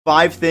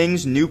5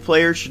 things new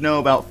players should know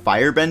about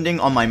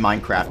firebending on my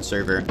Minecraft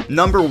server.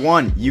 Number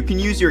 1, you can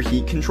use your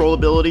heat control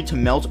ability to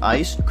melt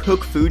ice,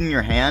 cook food in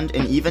your hand,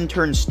 and even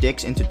turn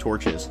sticks into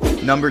torches.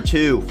 Number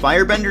 2,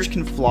 firebenders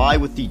can fly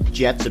with the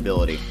Jet's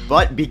ability,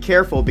 but be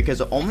careful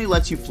because it only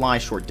lets you fly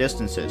short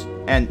distances.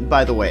 And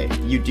by the way,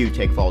 you do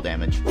take fall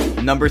damage.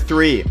 Number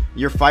 3,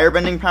 your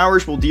firebending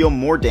powers will deal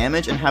more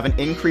damage and have an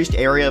increased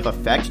area of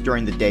effect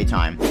during the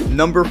daytime.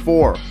 Number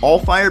 4,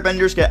 all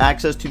firebenders get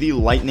access to the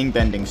lightning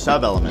bending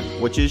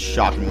sub-element, which is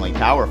shockingly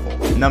powerful.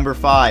 Number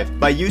 5,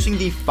 by using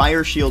the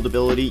fire shield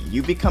ability,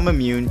 you become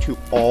immune to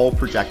all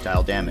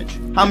projectile damage.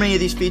 How many of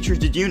these features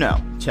did you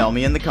know? Tell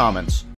me in the comments.